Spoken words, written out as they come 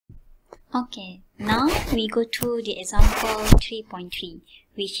Okay, now we go to the example 3.3,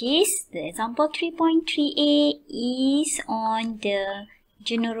 which is the example 3.3a is on the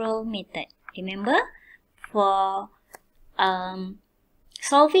general method. Remember, for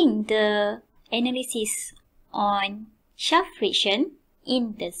solving the analysis on shaft friction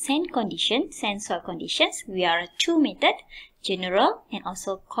in the sand soil conditions, we are two methods, general and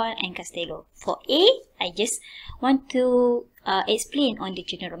also Coyle and Castello. For A, I just want to explain on the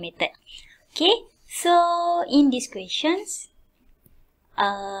general method. Okay, so in these questions,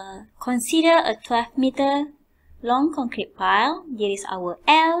 consider a 12-meter long concrete pile. There is our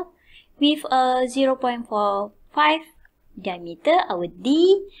L with a 0.45 diameter, our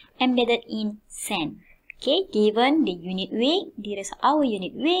D embedded in sand. Okay, given the unit weight, there is our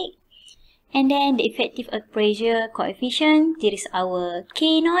unit weight, and then the effective earth pressure coefficient, there is our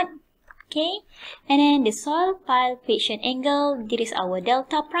K0. Okay, and then the soil pile friction angle, there is our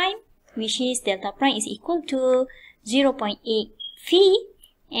delta prime, which is delta prime is equal to 0.8 phi,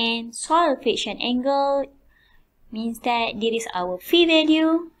 and soil friction angle means that there is our phi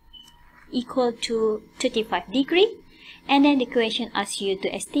value equal to 35 degree, and then the question asks you to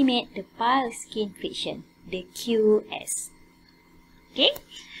estimate the pile skin friction, the QS. Okay,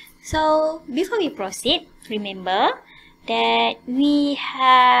 so before we proceed, remember that we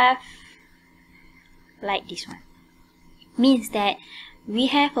have like this one, means that we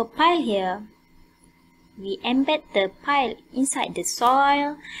have a pile here, we embed the pile inside the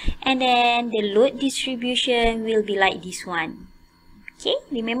soil, and then the load distribution will be like this one. Okay,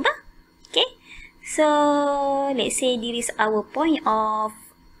 remember? Okay, so let's say this is our point of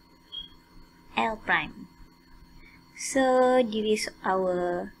L prime. So this is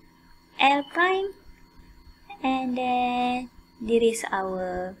our L prime, and then there is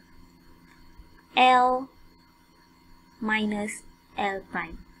our L minus L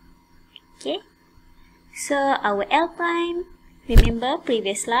prime. Okay, so our L prime, remember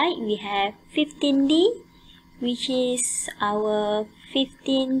previous slide, we have 15D, which is our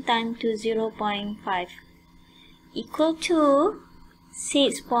 15 times to 0.5 equal to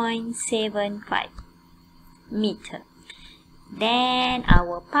 6.75 meter. Then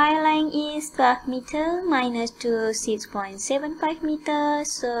our pile length is 12 meter minus to 6.75 meter,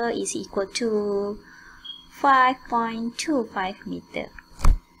 so is equal to 5.25 meter.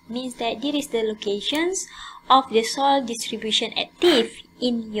 Means that this is the locations of the soil distribution active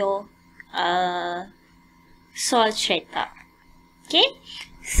in your soil strata. Okay,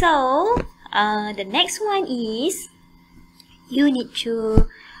 so the next one is you need to,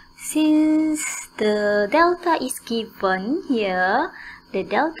 since the delta is given here, the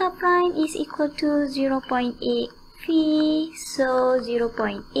delta prime is equal to 0.8 phi, so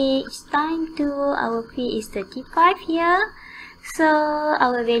 0.8 times 2, our phi is 35 here, so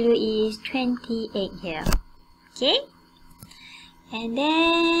our value is 28 here. Okay, and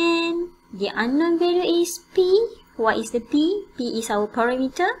then the unknown value is P. What is the P? P is our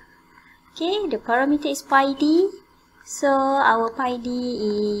parameter. Okay, the parameter is pi d, so our pi d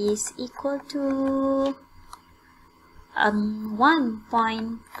is equal to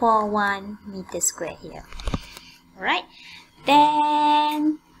 1.41 meter square here. Alright,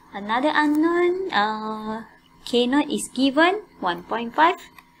 then another unknown, K0 is given 1.5.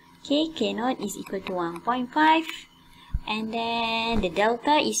 Okay, K0 is equal to 1.5, and then the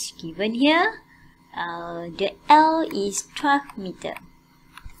delta is given here. The L is 12 meter.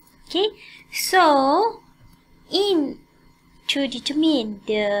 Okay, so to determine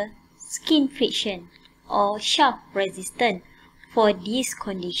the skin friction or shaft resistance for this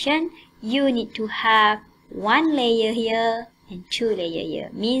condition, you need to have one layer here and two layer here.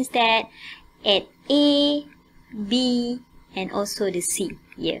 Means that at A, B, and also the C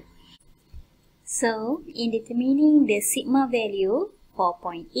here. So in determining the sigma value for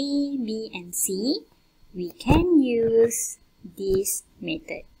point A, B, and C, we can use this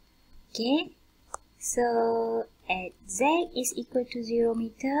method. Okay, so at Z is equal to 0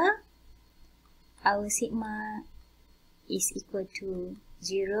 meter, our sigma is equal to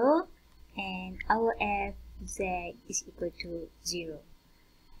 0, and our Fz is equal to 0.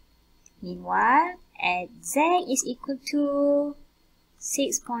 Meanwhile, at Z is equal to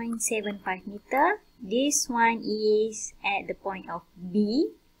 6.75 meter, this one is at the point of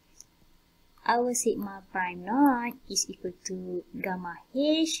B. Our sigma prime naught is equal to gamma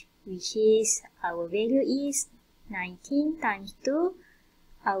H, which is our value is 19 times 2.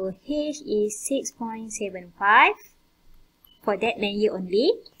 Our H is 6.75 for that layer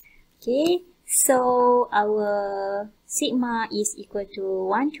only. Okay, so our sigma is equal to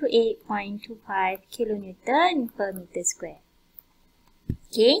 128.25 kilonewton per meter square.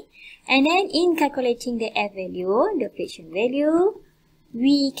 Okay, and then in calculating the F value, the friction value,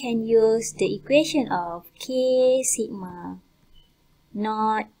 we can use the equation of K sigma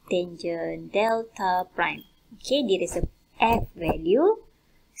naught tangent delta prime. Okay, there is a F value.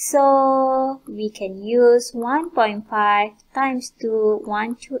 So we can use 1.5 times to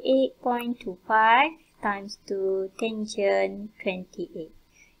 128.25 times to tangent 28,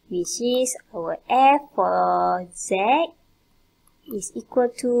 which is our F for Z is equal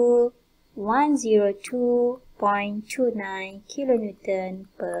to 102.29 kilonewton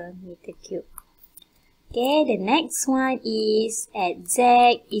per meter cube. Okay, the next one is at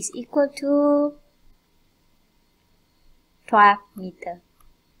Z is equal to 12 meter.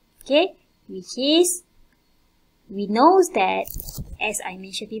 Okay, which is, we know that, as I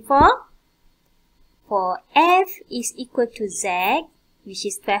mentioned before, for F is equal to Z, which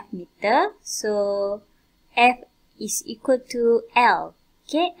is 12 meter, so F is equal to L.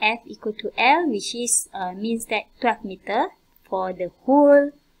 Okay, F equal to L, which is means that 12 meter for the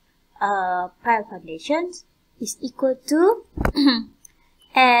whole pile foundations is equal to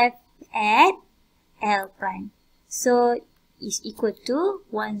F at L prime. So is equal to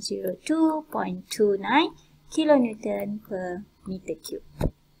 102.29 kilonewton per meter cube.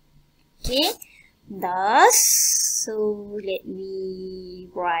 Okay, thus, so let me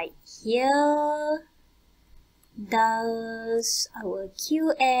write here. Thus, our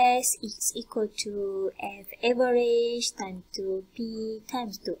QS is equal to F average times to P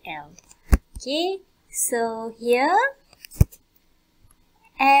times to L. Okay, so here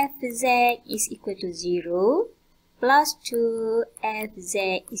Fz is equal to 0 plus 2 Fz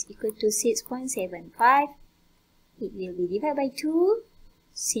is equal to 6.75. It will be divided by 2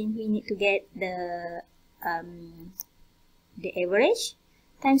 since we need to get the average,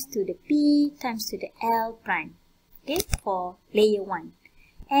 times to the P times to the L prime. Okay, for layer 1.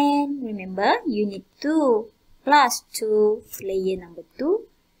 And remember, you need 2 plus 2 layer number 2,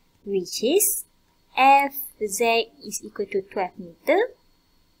 which is Fz is equal to 12 meter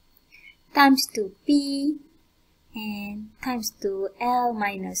times to P and times to L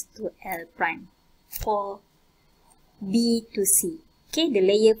minus 2L prime for B to C. Okay, the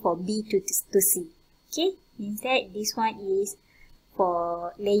layer for B to C. Okay, means that this one is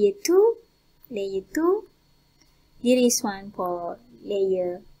for layer 2, there is one for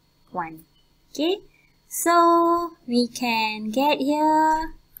layer 1. Okay, so we can get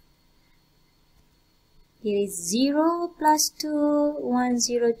here, there is 0 plus 2,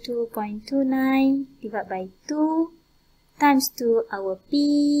 102.29 divided by 2 times to our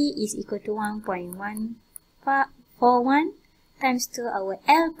P is equal to 1.141 times to our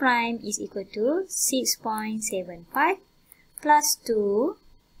L prime is equal to 6.75 plus 2.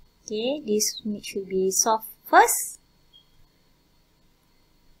 Okay, this should be solved first.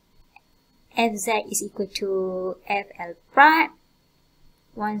 Fz is equal to Fl prime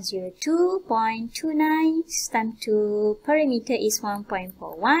 102.29 times to perimeter is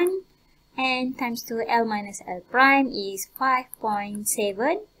 1.41 and times to L minus L prime is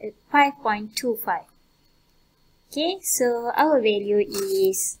 5.25. Okay, so our value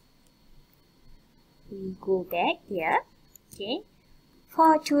is, we go back here, okay,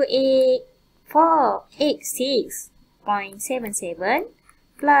 486.77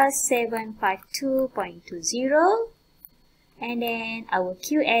 plus 752.20, and then our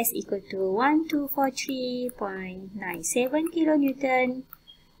QS equal to 1243.97 kilonewton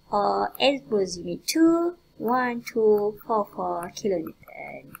or approximate to 1244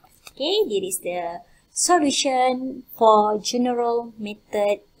 kilonewton. Okay, this is the solution for general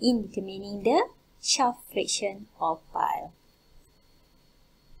method in determining the shaft friction of pile.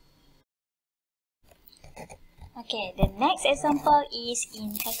 Okay, the next example is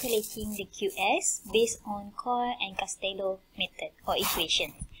in calculating the QS based on Coyle and Castello method or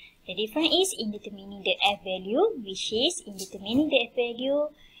equation. The difference is in determining the F value, which is in determining the F value,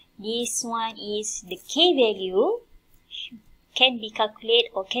 this one is the K value can be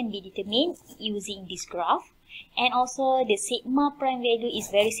calculated or can be determined using this graph. And also the sigma prime value is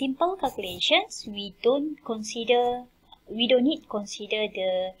very simple calculations. We don't need to consider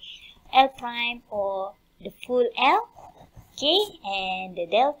the L prime or the full L. Okay, and the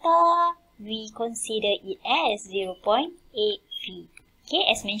delta we consider it as 0.83. Okay,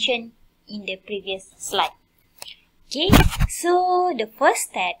 as mentioned in the previous slide. Okay, so the first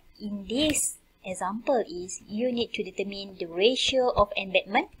step in this example is you need to determine the ratio of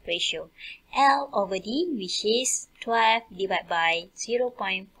embankment ratio. L over D, which is 12 divided by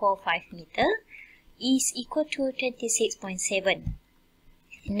 0.45 meter, is equal to 26.7.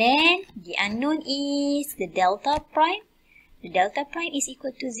 And then the unknown is the delta prime. the delta prime is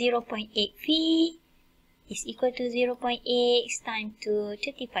equal to 0.8 V is equal to 0.8 times to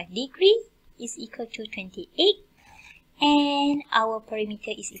 35 degree is equal to 28. And our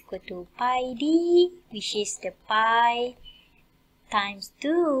perimeter is equal to pi d, which is the pi times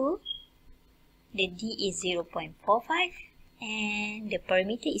 2. The d is 0.45 and the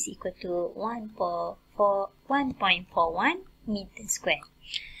perimeter is equal to 1.41 meter square.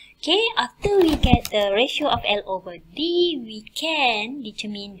 Okay, after we get the ratio of L over D, we can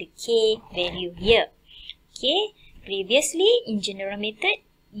determine the K value here. Okay, previously in general method,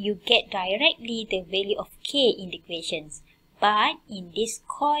 you get directly the value of K in the equations. But in this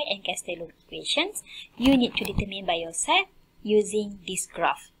Coyle and Castello equations, you need to determine by yourself using this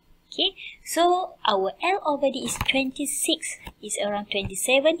graph. Okay, so our L over D is 26, is around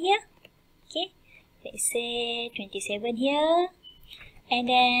 27 here. Okay, let's say 27 here. And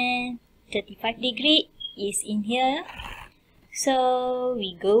then 35 degree is in here. So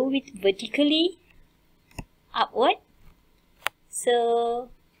we go with vertically upward. So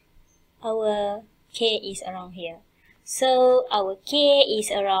our K is around here. So our K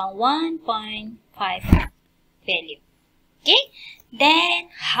is around 1.5 value. Okay. Then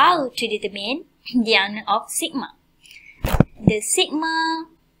how to determine the unknown of sigma? The sigma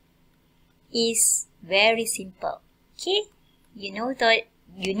is very simple. Okay. You know that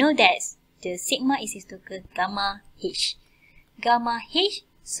the sigma is equal to gamma h. Gamma h,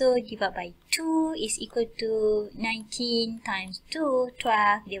 so divided by 2 is equal to 19 times 2,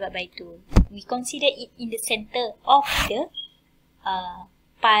 12 divided by 2. We consider it in the center of the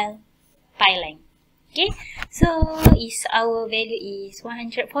pile length. Okay, so our value is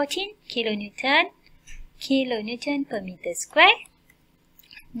 114 kilonewton per meter square.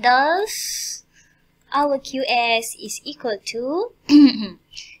 Thus, our QS is equal to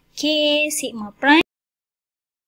K sigma prime